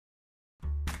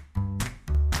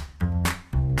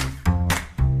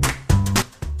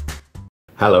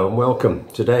Hello and welcome.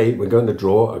 Today we're going to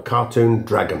draw a cartoon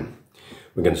dragon.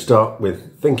 We're going to start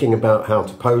with thinking about how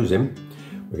to pose him.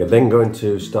 We're then going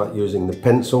to start using the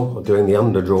pencil or doing the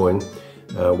underdrawing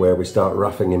where we start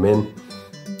roughing him in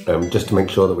just to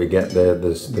make sure that we get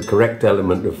the correct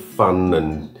element of fun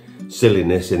and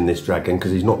silliness in this dragon,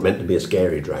 because he's not meant to be a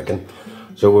scary dragon.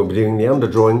 So we'll be doing the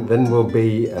underdrawing, then we'll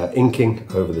be inking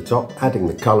over the top, adding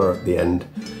the colour at the end,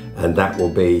 and that will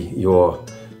be your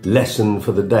lesson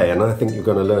for the day. And I think you're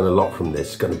going to learn a lot from this.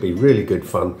 It's going to be really good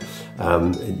fun.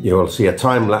 You'll see a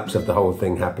time lapse of the whole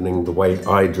thing happening the way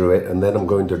I drew it, and then I'm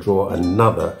going to draw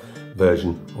another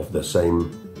version of the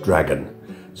same dragon.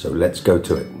 So let's go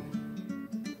to it.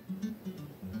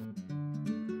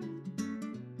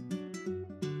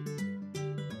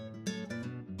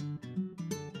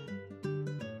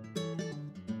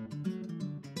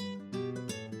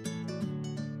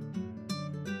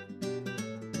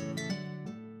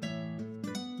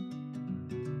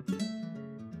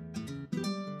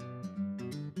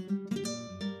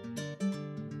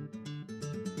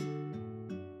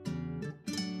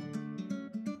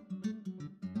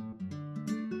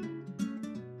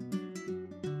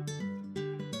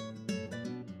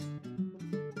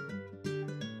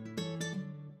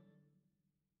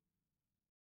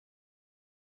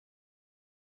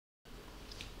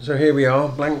 So here we are,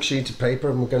 blank sheet of paper,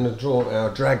 and we're going to draw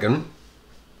our dragon.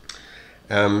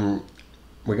 We're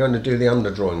going to do the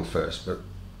underdrawing first, but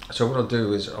so what I'll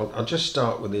do is I'll just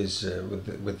start with his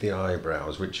with the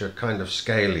eyebrows, which are kind of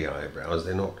scaly eyebrows.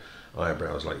 They're not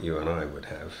eyebrows like you and I would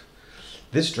have.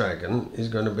 This dragon is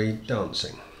going to be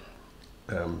dancing,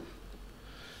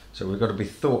 so we've got to be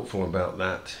thoughtful about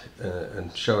that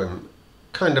and show him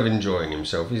kind of enjoying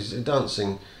himself. He's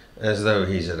dancing as though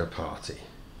he's at a party.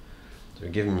 So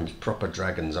give him proper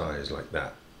dragon's eyes like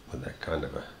that, with that kind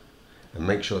of and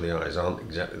make sure the eyes aren't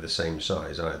exactly the same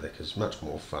size either, because it's much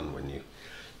more fun when you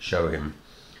show him,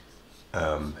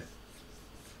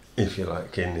 if you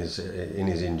like, in his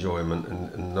enjoyment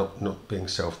and not being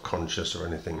self-conscious or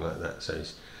anything like that. So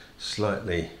he's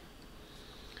slightly,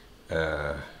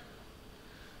 well,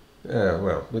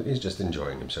 he's just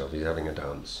enjoying himself. He's having a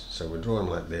dance. So we're drawing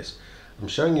like this. I'm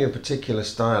showing you a particular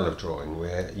style of drawing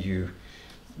where you,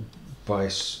 by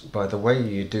the way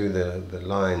you do the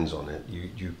lines on it,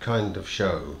 you kind of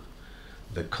show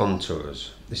the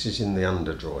contours. This is in the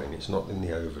underdrawing, it's not in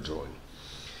the overdrawing.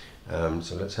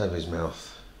 So let's have his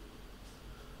mouth.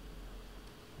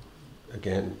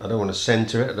 Again, I don't want to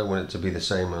center it, I don't want it to be the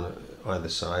same on either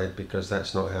side, because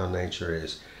that's not how nature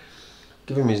is.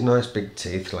 Give him his nice big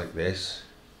teeth like this,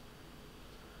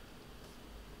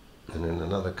 and then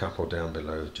another couple down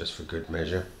below just for good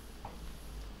measure.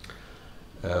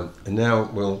 And now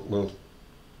we'll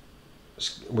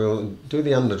do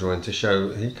the underdrawing to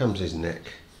show. Here comes his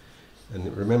neck,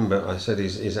 and remember I said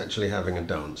he's actually having a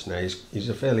dance. Now he's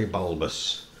a fairly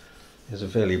bulbous. He has a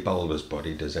fairly bulbous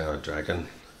body, does our dragon,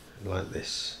 like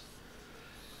this.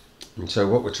 And so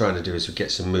what we're trying to do is to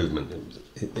get some movement.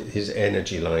 His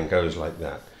energy line goes like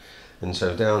that, and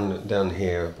so down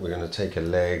here we're going to take a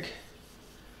leg,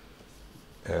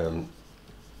 and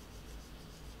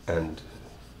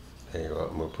there you are,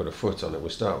 and we'll put a foot on it. We'll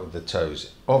start with the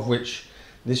toes, of which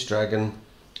this dragon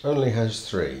only has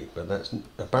 3, but that's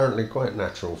apparently quite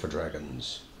natural for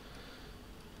dragons.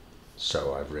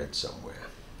 So I've read somewhere.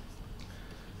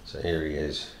 So here he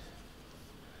is.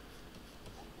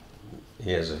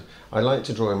 He has I like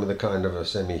to draw him with a kind of a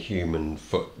semi-human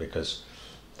foot, because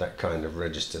that kind of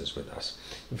registers with us.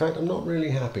 In fact, I'm not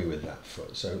really happy with that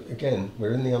foot. So again,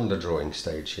 we're in the underdrawing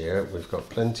stage here. We've got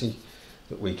plenty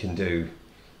that we can do.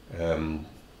 We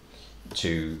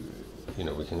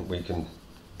can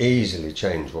easily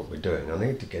change what we're doing. I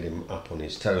need to get him up on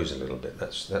his toes a little bit.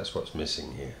 That's what's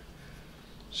missing here.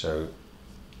 So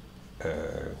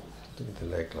do the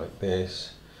leg like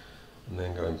this, and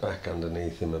then going back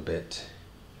underneath him a bit,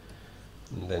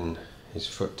 and then his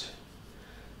foot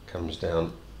comes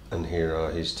down, and here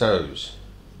are his toes.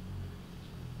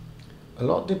 A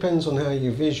lot depends on how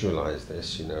you visualize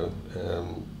this, you know.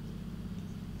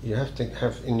 You have to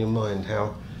have in your mind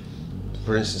how,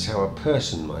 for instance, how a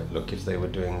person might look if they were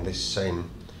doing this same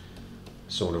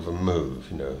sort of a move,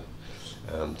 you know.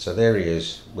 So there he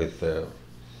is with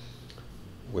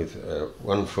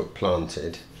one foot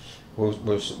planted. We'll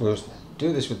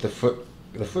do this with the foot.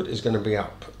 The foot is going to be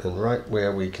up and right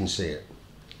where we can see it.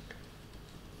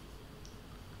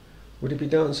 Would he be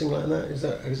dancing like that?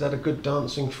 Is that a good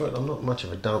dancing foot? I'm not much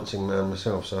of a dancing man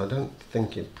myself, so I don't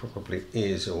think it probably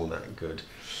is all that good.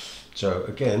 So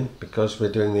again, because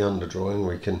we're doing the underdrawing,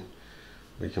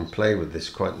 we can play with this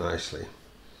quite nicely.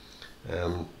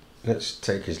 Let's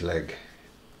take his leg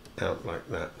out like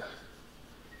that,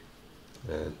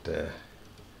 and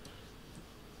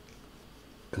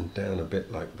down a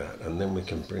bit like that, and then we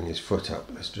can bring his foot up.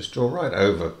 Let's just draw right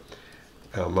over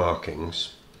our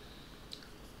markings,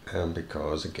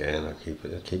 because again I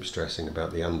keep stressing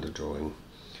about the underdrawing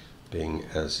being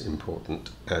as important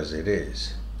as it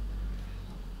is.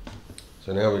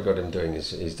 So now we've got him doing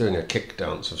he's doing a kick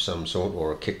dance of some sort,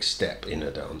 or a kick step in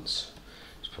a dance.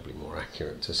 It's probably more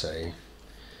accurate to say.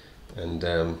 And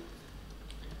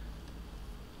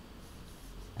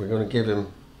we're going to give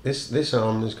him this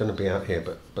arm is going to be out here,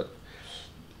 but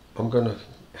I'm going to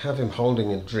have him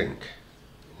holding a drink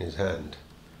in his hand.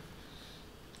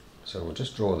 So we'll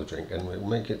just draw the drink, and we'll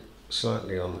make it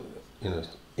slightly on,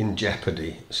 in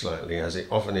jeopardy slightly, as it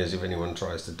often is if anyone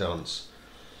tries to dance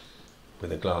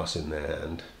with a glass in their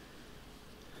hand.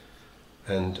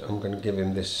 And I'm going to give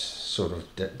him this sort of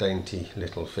dainty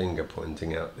little finger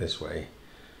pointing out this way,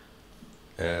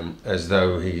 as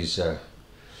though he's at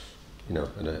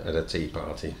a tea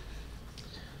party,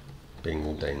 being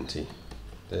all dainty.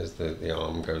 There's the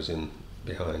arm goes in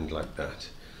behind like that.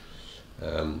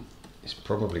 It's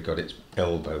probably got its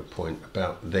elbow point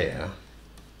about there.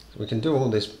 So we can do all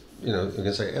this, we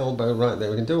can say elbow right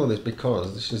there. We can do all this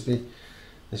because this is the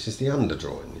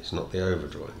underdrawing, it's not the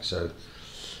overdrawing. So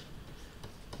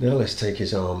now let's take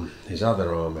his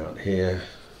other arm out here,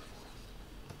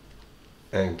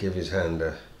 and give his hand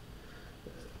a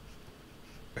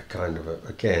kind of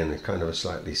a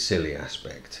slightly silly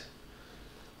aspect,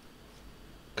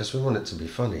 because we want it to be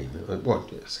funny. Well,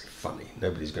 I say funny,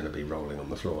 nobody's going to be rolling on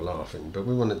the floor laughing, but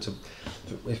we want it to,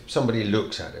 if somebody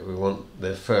looks at it, we want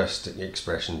their first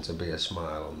expression to be a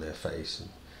smile on their face,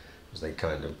 as they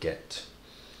kind of get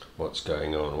what's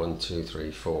going on. 1, 2,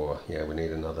 3, 4. Yeah, we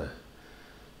need another.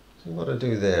 So what I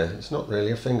do there, it's not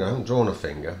really a finger. I haven't drawn a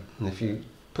finger, and if you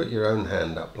put your own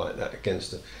hand up like that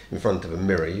in front of a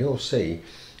mirror, you'll see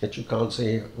that you can't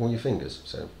see all your fingers.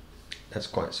 So that's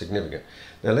quite significant.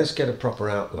 Now let's get a proper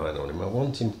outline on him. I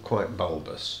want him quite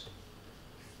bulbous,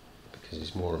 because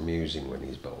he's more amusing when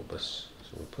he's bulbous.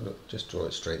 So we'll just draw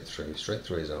it straight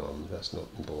through his arm. That's not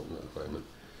important at the moment.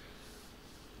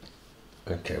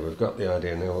 Okay, we've got the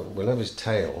idea now. We'll have his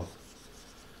tail,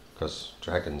 because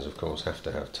dragons of course have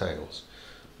to have tails.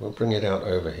 We'll bring it out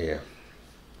over here.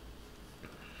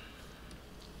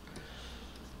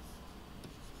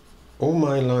 All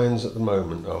my lines at the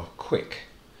moment are quick,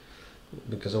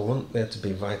 because I want there to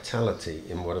be vitality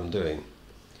in what I'm doing.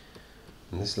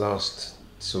 And this last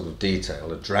sort of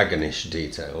detail, a dragonish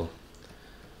detail,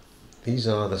 these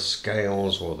are the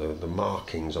scales or the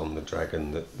markings on the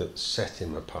dragon that set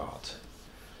him apart.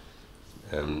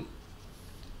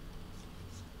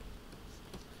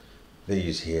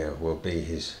 These here will be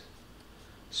his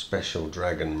special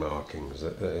dragon markings.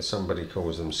 Somebody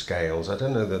calls them scales. I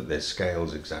don't know that they're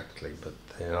scales exactly, but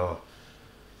they are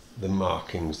the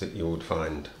markings that you would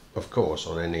find, of course,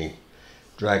 on any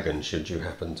dragon, should you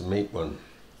happen to meet one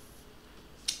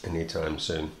anytime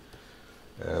soon.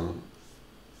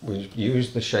 We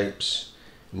use the shapes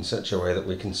in such a way that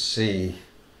we can see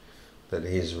that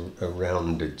he's a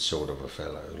rounded sort of a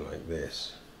fellow, like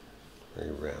this,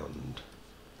 very round.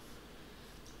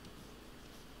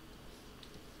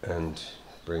 And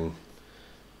bring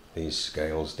these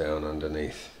scales down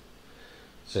underneath.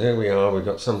 So here we are, we've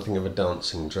got something of a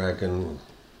dancing dragon.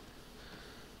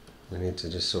 We need to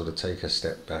just sort of take a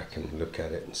step back and look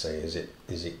at it and say, is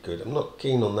it good? I'm not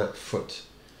keen on that foot,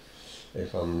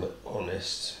 if I'm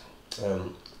honest.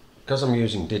 Because I'm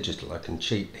using digital, I can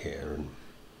cheat here and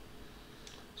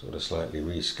sort of slightly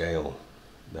rescale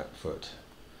that foot.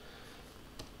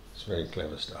 It's very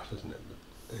clever stuff, isn't it?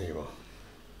 But there you are.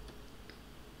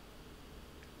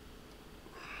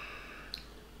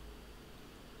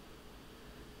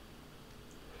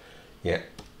 Yeah,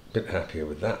 a bit happier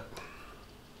with that.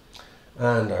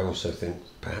 And I also think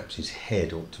perhaps his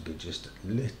head ought to be just a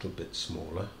little bit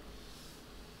smaller.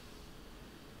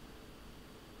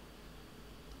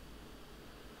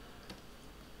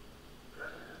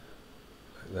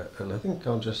 Like that. And I think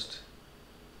I'll just...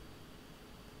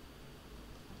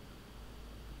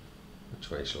 Which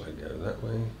way shall I go? That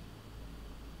way?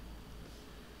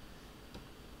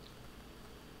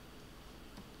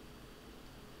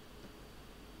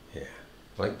 Yeah,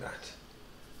 like that.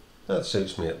 That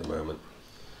suits me at the moment.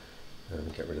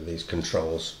 Get rid of these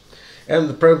controls.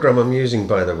 The program I'm using,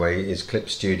 by the way, is Clip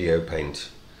Studio Paint,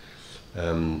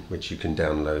 which you can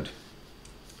download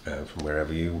from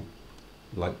wherever you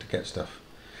like to get stuff.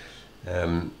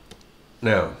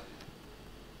 Now,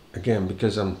 again,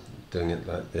 because I'm doing it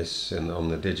like this and on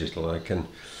the digital, I can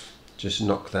just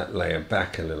knock that layer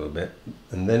back a little bit,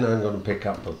 and then I'm going to pick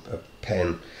up a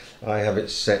pen. I have it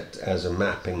set as a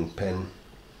mapping pen,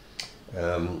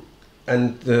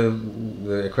 and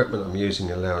the equipment I'm using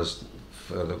allows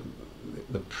for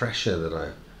the pressure that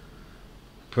I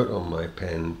put on my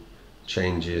pen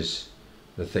changes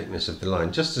the thickness of the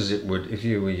line, just as it would if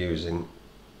you were using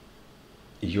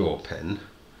your pen.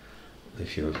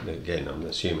 If you, again, I'm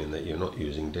assuming that you're not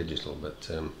using digital, but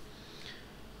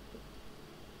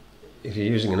if you're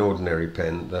using an ordinary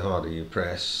pen, the harder you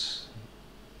press,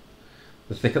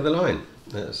 the thicker the line.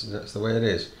 That's the way it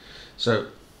is. So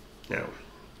now,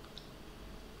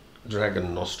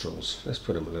 dragon nostrils. Let's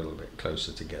put them a little bit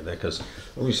closer together, because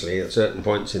obviously at certain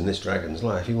points in this dragon's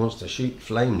life he wants to shoot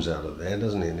flames out of there,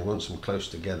 doesn't he? And he wants them close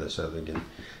together so they can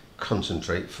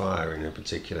concentrate fire in a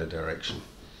particular direction.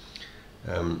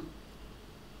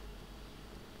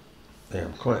 Yeah,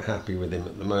 I'm quite happy with him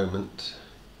at the moment.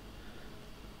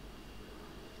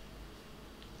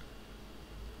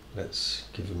 Let's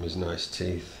give him his nice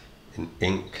teeth in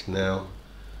ink now.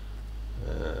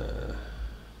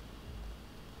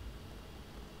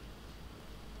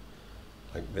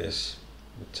 Like this.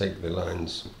 We'll take the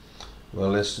lines. Well,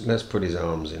 let's put his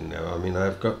arms in now. I mean,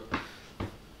 I've got,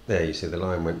 there you see the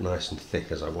line went nice and thick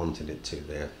as I wanted it to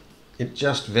there. It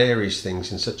just varies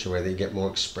things in such a way that you get more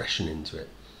expression into it.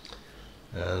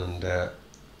 And now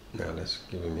let's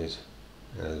give him his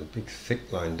a big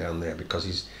thick line down there,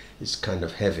 because it's kind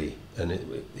of heavy, and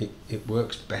it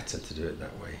works better to do it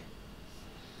that way.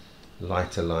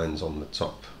 Lighter lines on the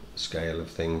top scale of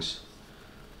things,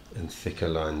 and thicker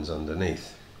lines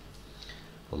underneath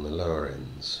on the lower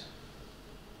ends.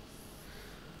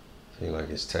 I feel like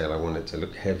his tail, I want it to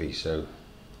look heavy, so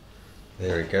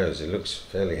there it goes. It looks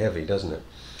fairly heavy, doesn't it?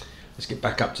 Let's get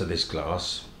back up to this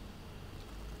glass.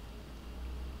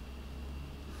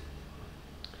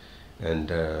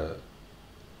 And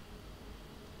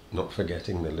not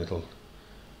forgetting the little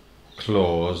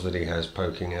claws that he has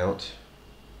poking out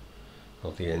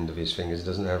of the end of his fingers. He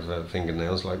doesn't have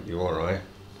fingernails like you or I.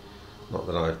 Not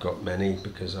that I've got many,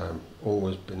 because I've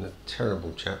always been a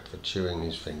terrible chap for chewing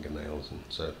his fingernails, and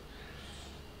so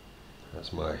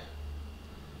that's my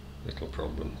little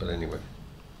problem. But anyway,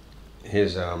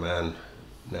 here's our man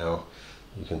now.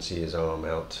 You can see his arm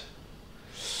out.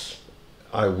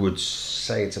 I would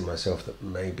say to myself that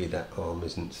maybe that arm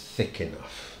isn't thick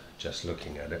enough, just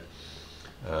looking at it.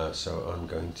 So I'm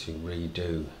going to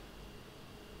redo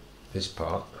this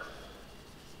part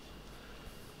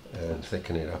and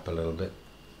thicken it up a little bit.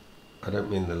 I don't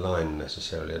mean the line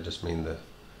necessarily, I just mean the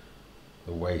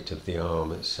weight of the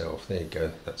arm itself. There you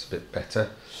go, that's a bit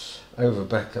better. Over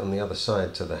back on the other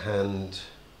side to the hand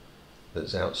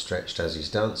that's outstretched as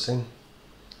he's dancing.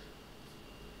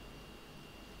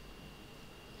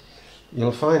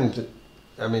 You'll find,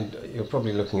 I mean, you're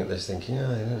probably looking at this thinking,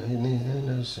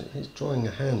 he's drawing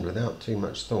a hand without too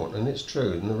much thought, and it's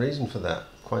true. And the reason for that,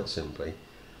 quite simply,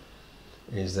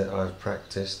 is that I've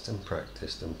practiced and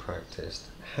practiced and practiced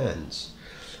hands.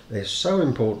 They're so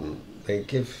important. They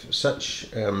give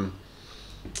such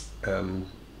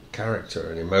character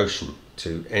and emotion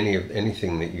to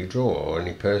anything that you draw, or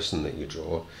any person that you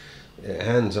draw.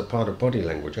 Hands are part of body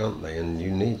language, aren't they? And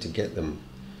you need to get them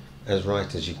as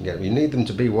right as you can get them. You need them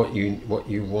to be what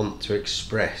you want to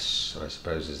express, I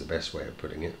suppose, is the best way of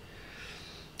putting it.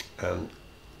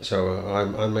 So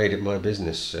I made it my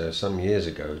business some years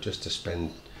ago just to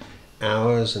spend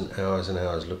hours and hours and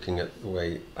hours looking at the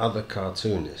way other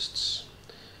cartoonists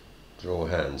draw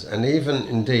hands, and even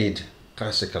indeed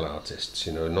classical artists,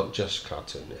 you know, not just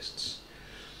cartoonists,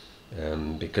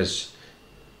 because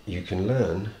you can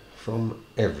learn from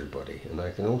everybody. And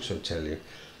I can also tell you,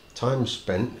 time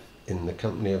spent in the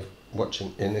company of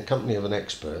an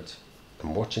expert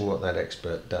and watching what that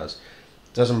expert does,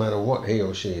 doesn't matter what he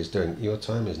or she is doing, your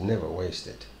time is never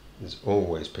wasted. There's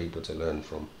always people to learn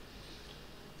from,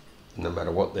 no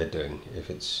matter what they're doing. If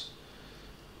it's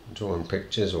drawing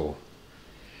pictures or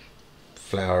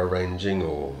flower arranging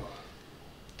or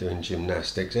doing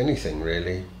gymnastics, anything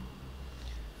really.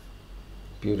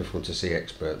 Beautiful to see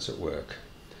experts at work.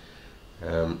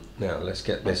 Now let's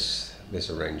get this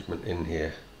arrangement in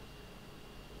here.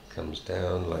 Comes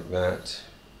down like that.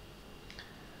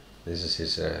 This is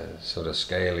his sort of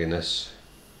scaliness,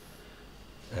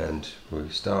 and we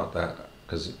start that,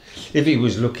 because if he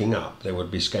was looking up there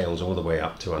would be scales all the way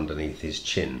up to underneath his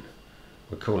chin.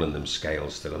 We're calling them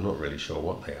scales still. I'm not really sure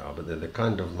what they are, but they're the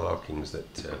kind of markings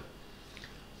that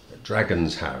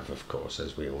dragons have, of course,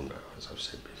 as we all know, as I've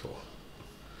said before.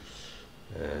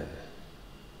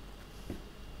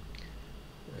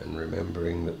 And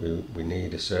remembering that we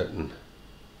need a certain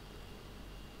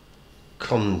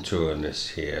contourness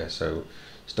here, so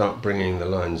start bringing the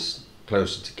lines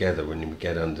closer together when you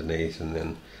get underneath, and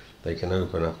then they can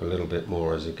open up a little bit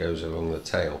more as it goes along the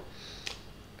tail,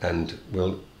 and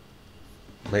we'll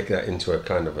make that into a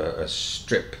kind of a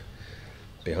strip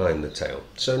behind the tail.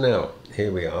 So now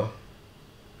here we are,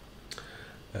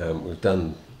 we've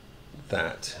done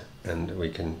that, and we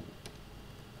can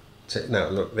now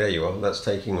look, there you are, that's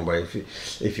taking away,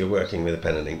 if you're working with a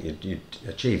pen and ink, you'd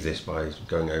achieve this by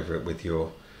going over it with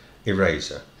your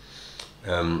eraser.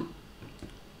 Now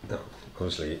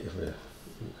obviously if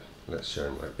let's show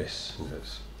them like this,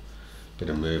 there's a bit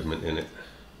of movement in it,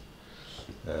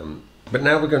 but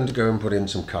now we're going to go and put in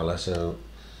some colour, so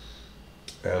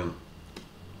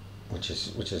which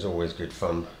is always good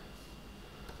fun.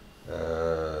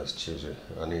 Let's choose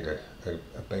I need a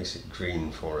basic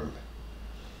green for him,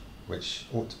 which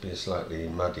ought to be a slightly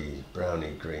muddy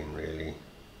browny green really.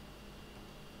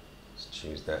 Let's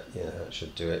choose that. Yeah, that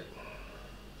should do it.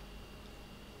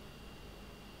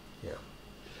 Yeah.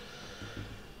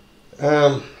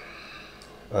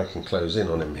 I can close in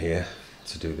on him here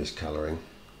to do this colouring.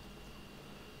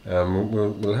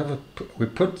 We'll have we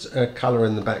put a colour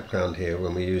in the background here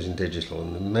when we're using digital,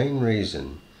 and the main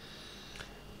reason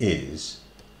is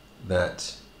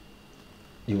that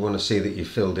you want to see that you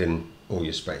filled in all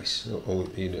your space, or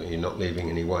you're not leaving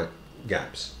any white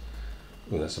gaps.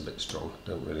 Well, that's a bit strong.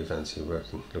 Don't really fancy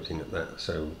looking at that,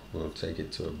 so we'll take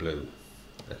it to a blue.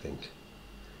 I think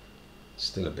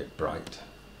still a bit bright,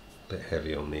 a bit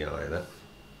heavy on the eye.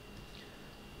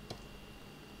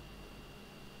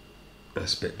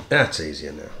 That's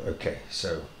easier now. Okay,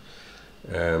 so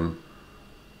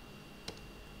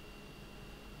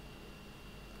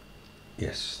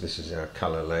yes, this is our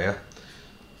colour layer.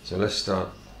 So let's start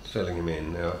filling them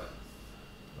in. Now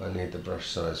I need the brush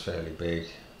size fairly big,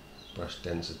 brush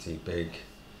density big,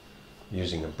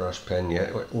 using a brush pen.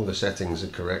 Yeah, all the settings are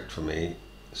correct for me.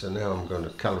 So now I'm going to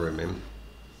colour him in.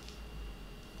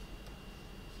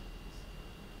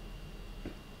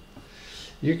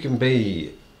 You can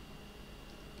be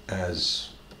as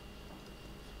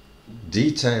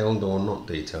detailed or not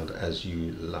detailed as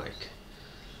you like.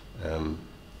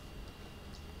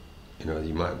 You know,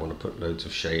 you might want to put loads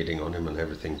of shading on him and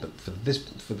everything, but for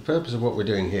the purpose of what we're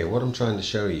doing here, what I'm trying to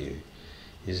show you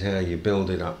is how you build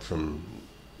it up from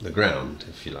the ground,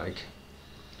 if you like,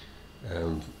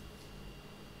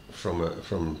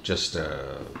 from just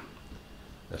a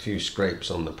few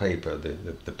scrapes on the paper,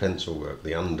 the pencil work,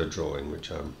 the underdrawing, which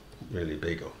I'm really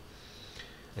big on,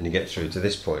 and you get through to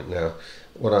this point. Now,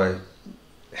 what I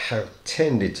have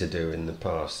tended to do in the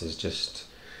past is just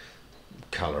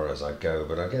colour as I go,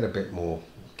 but I get a bit more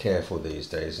careful these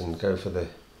days and go for the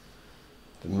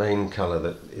main colour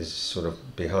that is sort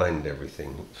of behind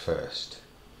everything first,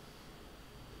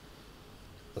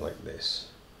 like this.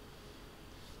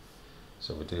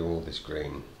 So we do all this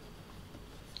green.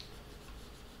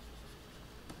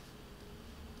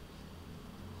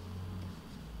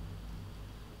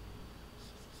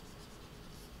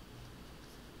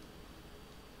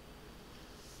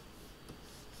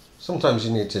 Sometimes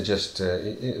you need to just,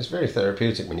 it's very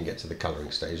therapeutic when you get to the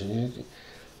colouring stage, and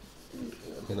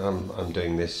I mean, I'm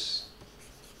doing this,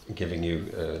 giving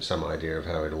you some idea of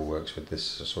how it all works with this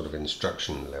sort of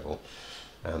instruction level,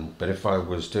 but if I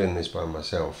was doing this by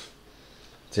myself,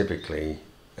 typically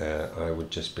I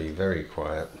would just be very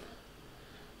quiet,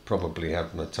 probably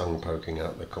have my tongue poking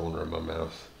out the corner of my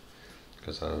mouth,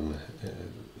 because I'm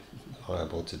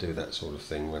liable to do that sort of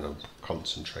thing when I'm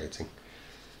concentrating.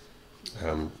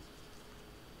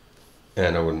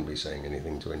 And I wouldn't be saying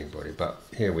anything to anybody, but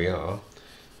here we are.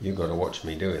 You've got to watch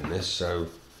me doing this, so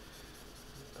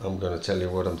I'm going to tell you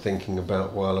what I'm thinking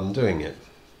about while I'm doing it.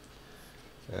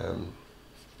 I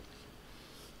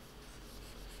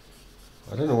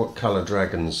don't know what colour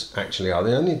dragons actually are.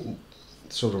 The only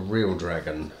sort of real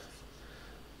dragon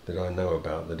that I know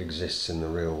about that exists in the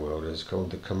real world is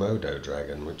called the Komodo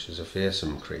dragon, which is a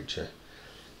fearsome creature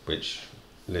which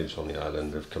lives on the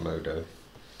island of Komodo.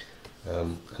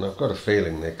 And I've got a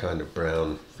feeling they're kind of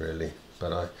brown, really,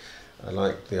 but I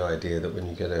like the idea that when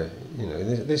you get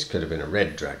this could have been a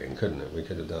red dragon, couldn't it? We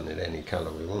could have done it any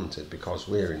colour we wanted, because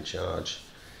we're in charge,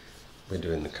 we're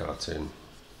doing the cartoon,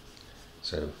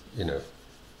 so,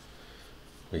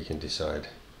 we can decide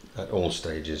at all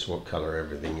stages what colour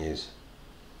everything is.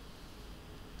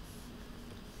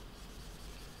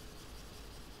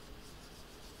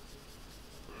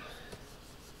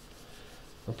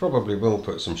 I probably will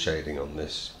put some shading on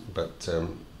this, but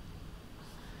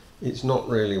it's not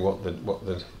really what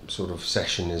the sort of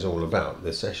session is all about.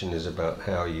 The session is about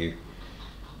how you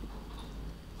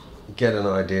get an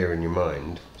idea in your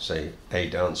mind, say a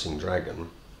dancing dragon,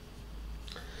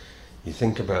 you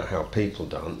think about how people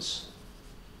dance,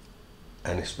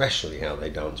 and especially how they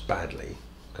dance badly,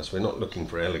 because we're not looking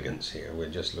for elegance here, we're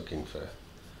just looking for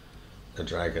a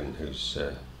dragon who's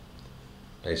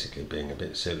basically being a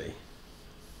bit silly,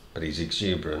 but he's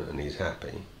exuberant and he's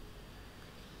happy.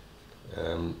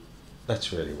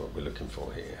 That's really what we're looking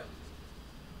for here.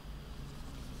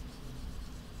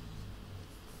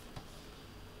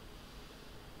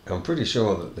 I'm pretty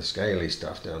sure that the scaly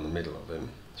stuff down the middle of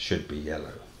him should be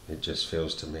yellow. It just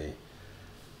feels to me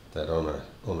that on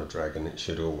a dragon it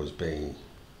should always be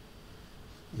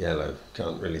yellow.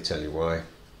 Can't really tell you why.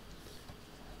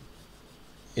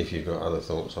 If you've got other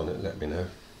thoughts on it, let me know.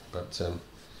 But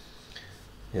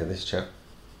yeah, this chap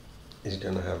is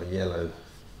going to have a yellow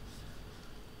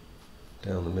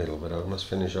down the middle, but I must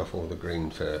finish off all the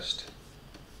green first.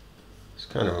 It's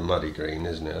kind of a muddy green,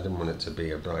 isn't it? I didn't want it to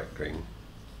be a bright green.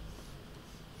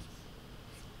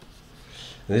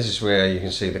 And this is where you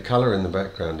can see the colour in the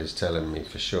background is telling me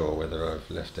for sure whether I've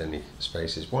left any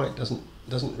spaces. White doesn't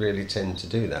really tend to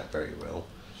do that very well.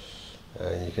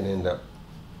 You can end up,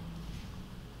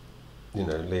 you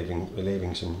know,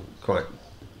 leaving some quite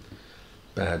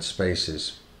bad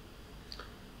spaces.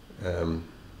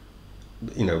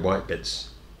 You know, white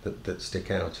bits that stick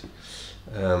out.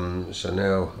 So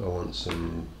now I want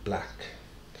some black.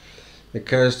 It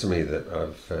occurs to me that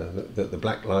that the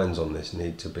black lines on this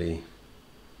need to be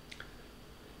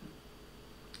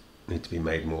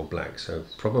made more black. So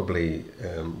probably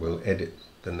we'll edit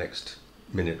the next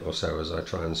minute or so as I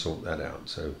try and sort that out.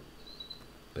 So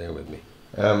bear with me.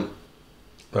 Well,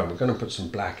 we're going to put some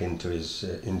black into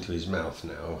his mouth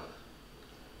now.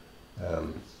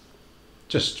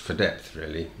 Just for depth,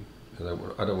 really.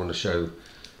 I don't want to show,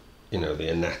 you know, the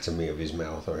anatomy of his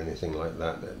mouth or anything like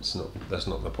that. That's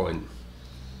not the point.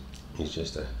 He's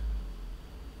just a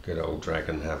good old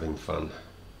dragon having fun.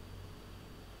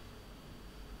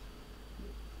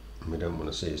 We don't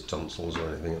want to see his tonsils or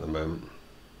anything at the moment.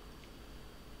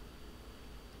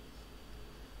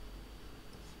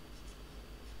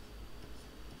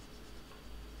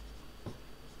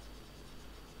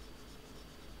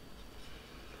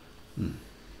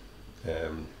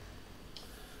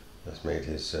 That's made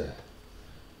his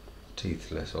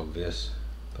teeth less obvious,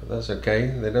 but that's okay.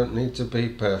 They don't need to be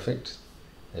perfect.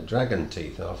 They're dragon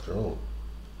teeth after all.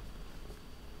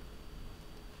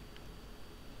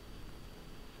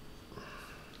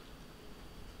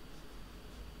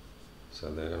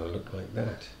 So they're going to look like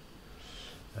that.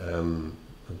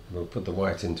 We'll put the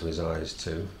white into his eyes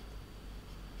too,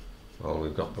 while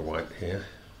we've got the white here.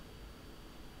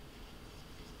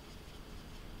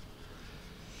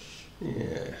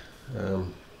 Yeah,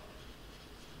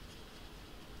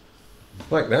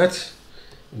 like that.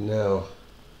 Now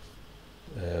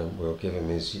we'll give him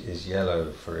his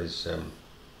yellow for his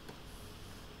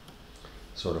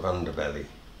sort of underbelly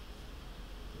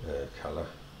colour.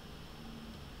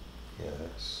 Yeah,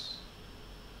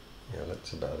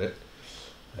 that's about it.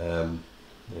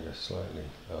 Need a slightly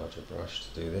larger brush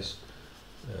to do this.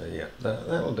 Yeah,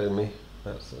 that'll do me.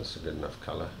 That's a good enough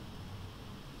colour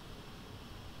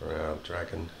for our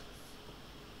dragon.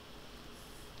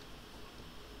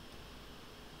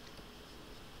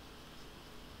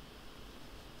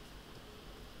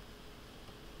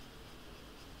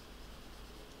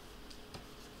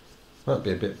 Might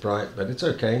be a bit bright, but it's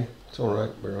okay. It's all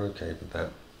right. We're okay with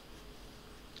that.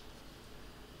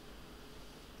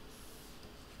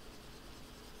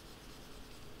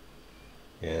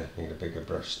 Yeah, need a bigger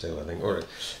brush still, I think. Or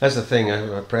that's the thing.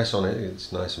 I press on it,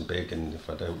 it's nice and big, and if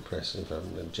I don't press, if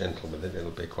I'm gentle with it, it'll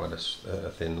be quite a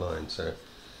thin line. So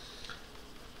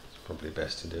it's probably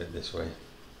best to do it this way.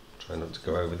 Try not to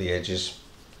go over the edges.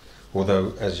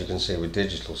 Although, as you can see with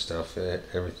digital stuff,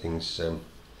 everything's a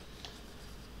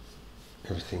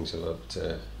lot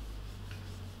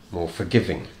more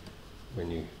forgiving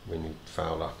when you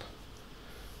foul up,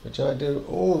 which I do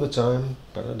all the time,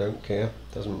 but I don't care.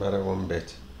 Doesn't matter one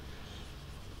bit.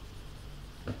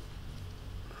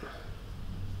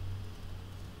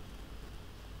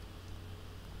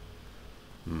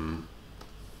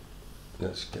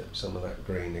 Let's get some of that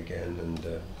green again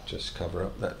and just cover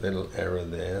up that little error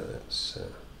there. That's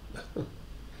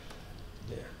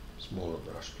yeah, smaller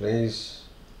brush please.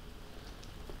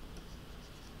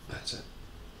 That's it.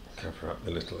 Cover up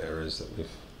the little errors that we've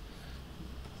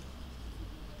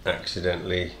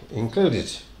accidentally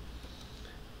included.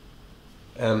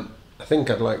 I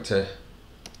think I'd like to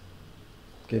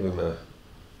give him a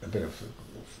bit of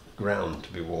ground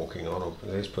to be walking on, or at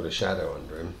least put a shadow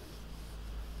under him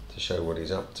to show what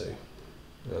he's up to.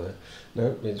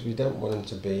 No, we don't want him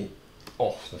to be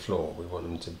off the floor. We want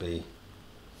him to be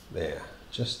there,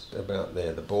 just about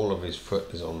there. The ball of his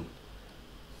foot is on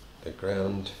the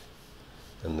ground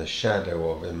and the shadow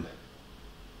of him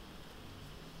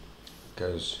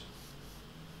goes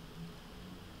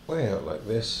way out like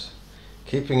this,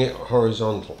 keeping it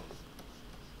horizontal,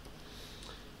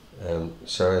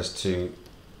 so as to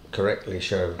correctly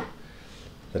show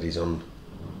that he's on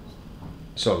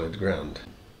solid ground.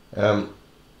 Well,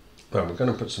 we're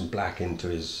going to put some black into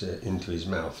his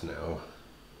mouth now,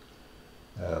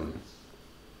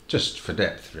 just for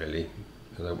depth, really.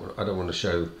 I don't want to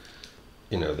show,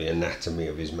 you know, the anatomy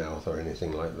of his mouth or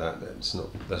anything like that. That's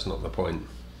not the point.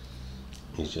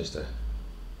 He's just a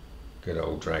good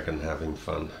old dragon having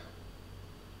fun.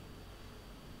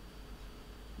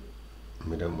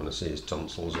 We don't want to see his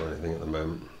tonsils or anything at the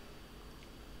moment.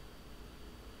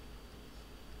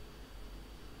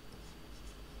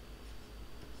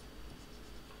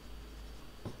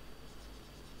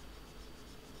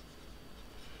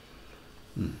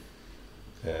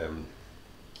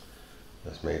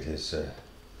 That's made his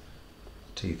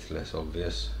teeth less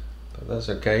obvious, but that's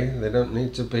okay. They don't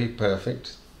need to be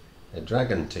perfect. They're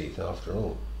dragon teeth after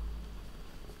all.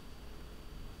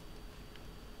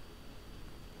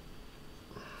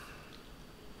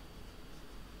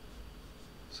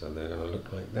 So they're going to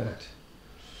look like that.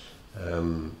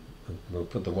 We'll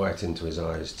put the white into his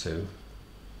eyes too,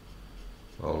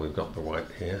 while we've got the white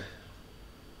here.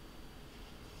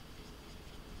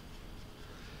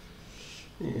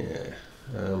 Yeah,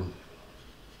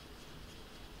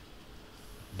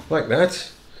 like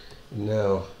that.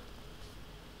 Now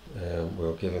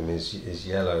we'll give him his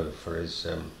yellow for his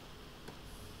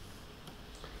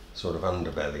sort of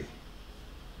underbelly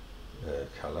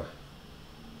colour.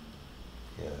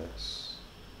 Yeah,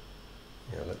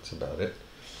 that's about it.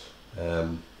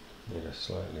 Need a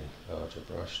slightly larger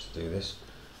brush to do this.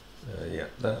 Yeah,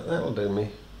 that'll do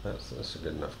me. That's a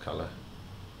good enough colour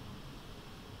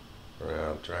for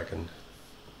our dragon.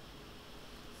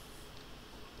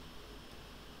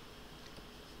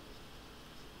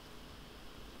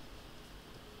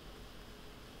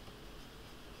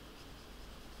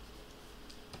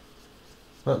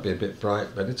 Might be a bit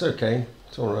bright, but it's okay.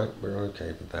 It's all right. We're okay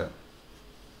with that.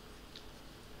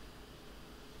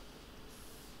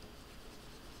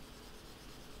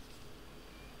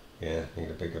 Yeah, need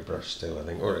a bigger brush still, I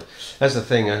think. Or that's the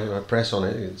thing. I press on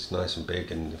it, it's nice and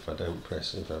big, and if I don't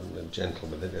press, if I'm gentle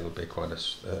with it, it'll be quite a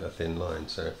thin line.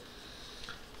 So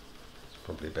it's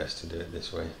probably best to do it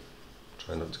this way.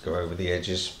 Try not to go over the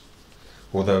edges.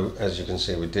 Although, as you can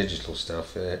see with digital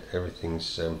stuff,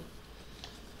 everything's a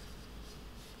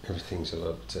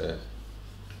lot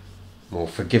more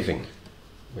forgiving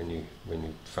when you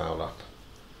foul up,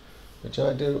 which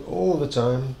I do all the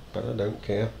time, but I don't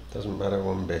care. Doesn't matter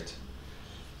one bit.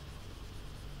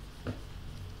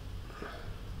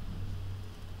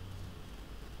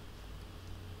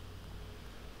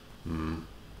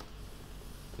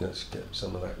 Let's get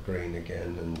some of that green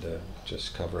again and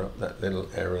just cover up that little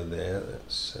error there.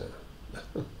 That's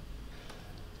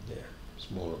yeah,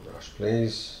 smaller brush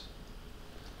please.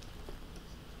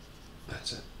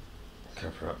 That's it.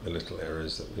 Cover up the little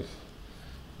errors that we've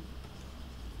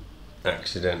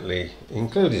accidentally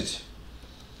included.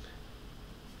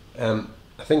 I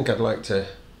think I'd like to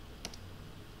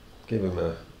give him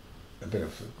a bit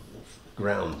of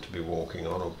ground to be walking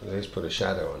on, or at least put a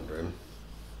shadow under him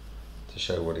to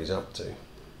show what he's up to.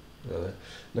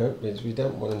 No, we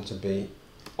don't want him to be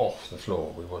off the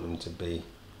floor. We want him to be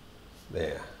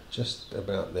there, just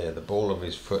about there. The ball of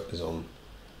his foot is on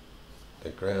the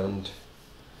ground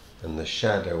and the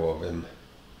shadow of him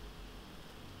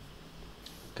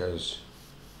goes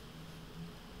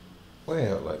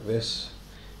way out like this,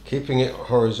 keeping it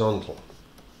horizontal,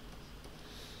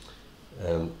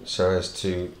 so as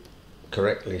to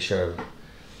correctly show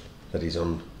that he's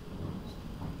on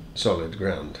solid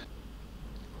ground.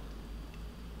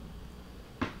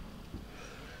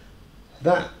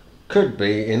 That could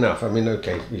be enough. I mean,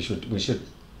 okay, we should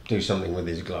do something with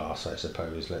his glass, I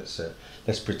suppose.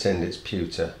 Let's pretend it's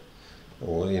pewter,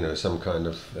 or you know, some kind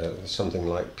of something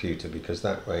like pewter, because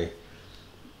that way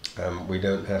we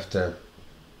don't have to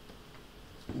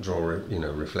draw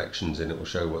reflections in it. Will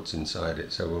show what's inside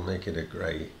it. So we'll make it a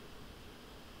grey.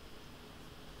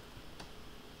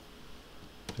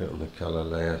 Do it on the colour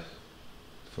layer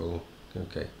full.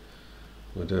 Okay,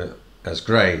 we'll do it as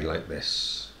grey like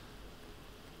this.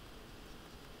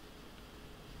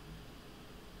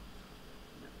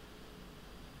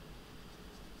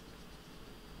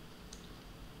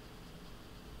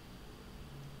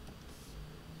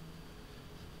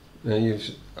 Now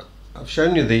I've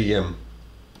shown you the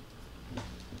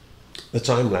the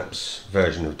time-lapse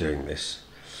version of doing this,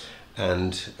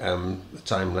 and the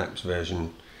time-lapse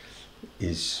version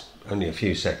is only a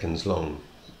few seconds long,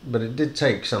 but it did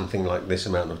take something like this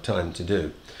amount of time to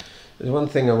do. There's one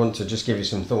thing I want to just give you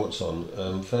some thoughts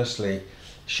on. Firstly,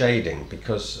 shading,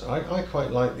 because I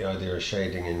quite like the idea of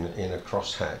shading in a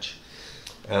crosshatch.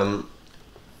 And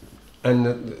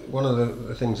one of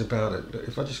the things about it,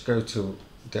 if I just go to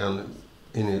down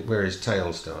in it where his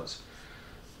tail starts,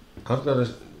 I've got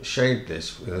to shade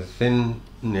this with a thin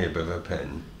nib of a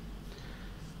pen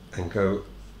and go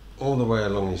all the way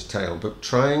along his tail, but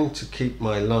trying to keep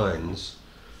my lines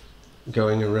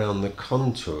going around the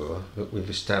contour that we've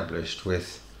established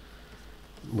with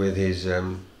his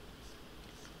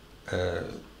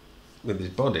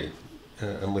body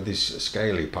and with his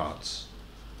scaly parts.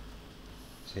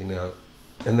 See now,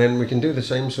 and then we can do the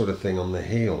same sort of thing on the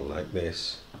heel like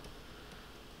this,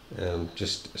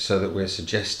 just so that we're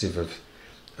suggestive of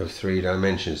 3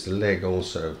 dimensions. The leg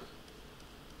also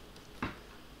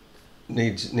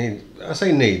needs, I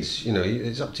say needs, you know,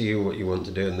 it's up to you what you want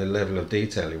to do and the level of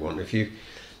detail you want.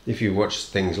 If you watch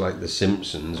things like The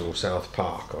Simpsons or South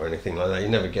Park or anything like that, you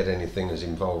never get anything as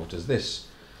involved as this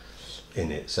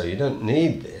in it. So you don't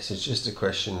need this. It's just a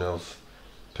question of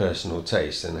personal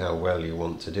taste and how well you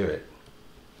want to do it.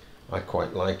 I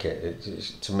quite like it.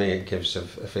 To me, it gives a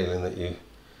feeling that you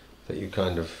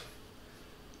kind of,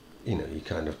 you know, you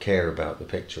kind of care about the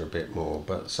picture a bit more.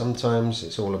 But sometimes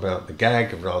it's all about the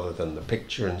gag rather than the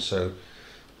picture, and so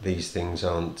these things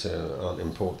aren't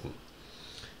important.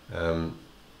 You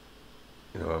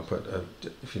know, I'll put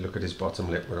if you look at his bottom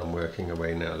lip where I'm working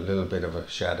away now, a little bit of a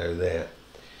shadow there.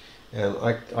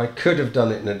 I could have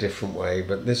done it in a different way,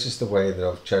 but this is the way that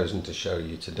I've chosen to show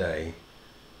you today.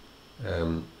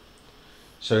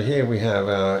 So here we have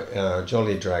our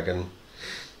jolly dragon,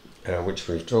 which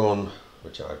I've drawn,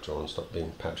 stop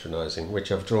being patronising,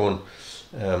 which I've drawn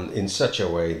in such a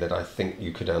way that I think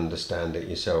you could understand it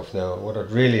yourself. Now, what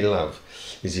I'd really love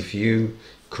is if you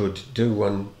could do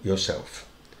one yourself,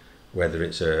 whether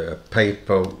it's a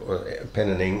paper, or a pen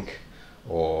and ink,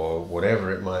 or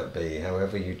whatever it might be,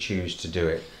 however you choose to do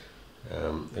it.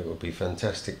 It would be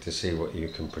fantastic to see what you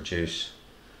can produce,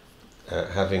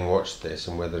 having watched this,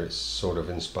 and whether it's sort of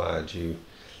inspired you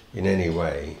in any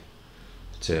way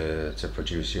to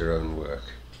produce your own work.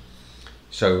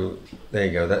 So there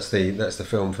you go, that's the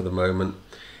film for the moment.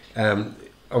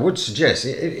 I would suggest,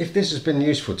 if this has been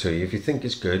useful to you, if you think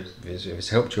it's good, if it's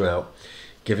helped you out,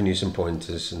 given you some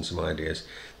pointers and some ideas,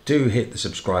 do hit the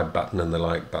subscribe button and the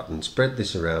like button. Spread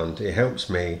this around. It helps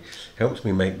me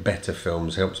make better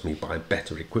films, helps me buy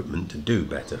better equipment to do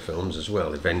better films as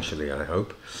well, eventually, I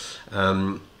hope.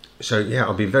 So yeah,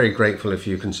 I'll be very grateful if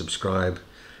you can subscribe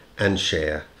and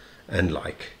share and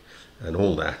like and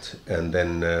all that, and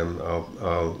then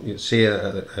you'll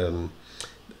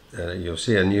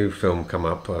see a new film come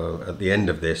up at the end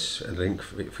of this, a link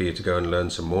for you to go and learn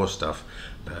some more stuff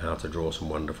about how to draw some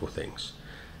wonderful things.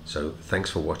 So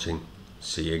thanks for watching.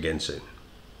 See you again soon.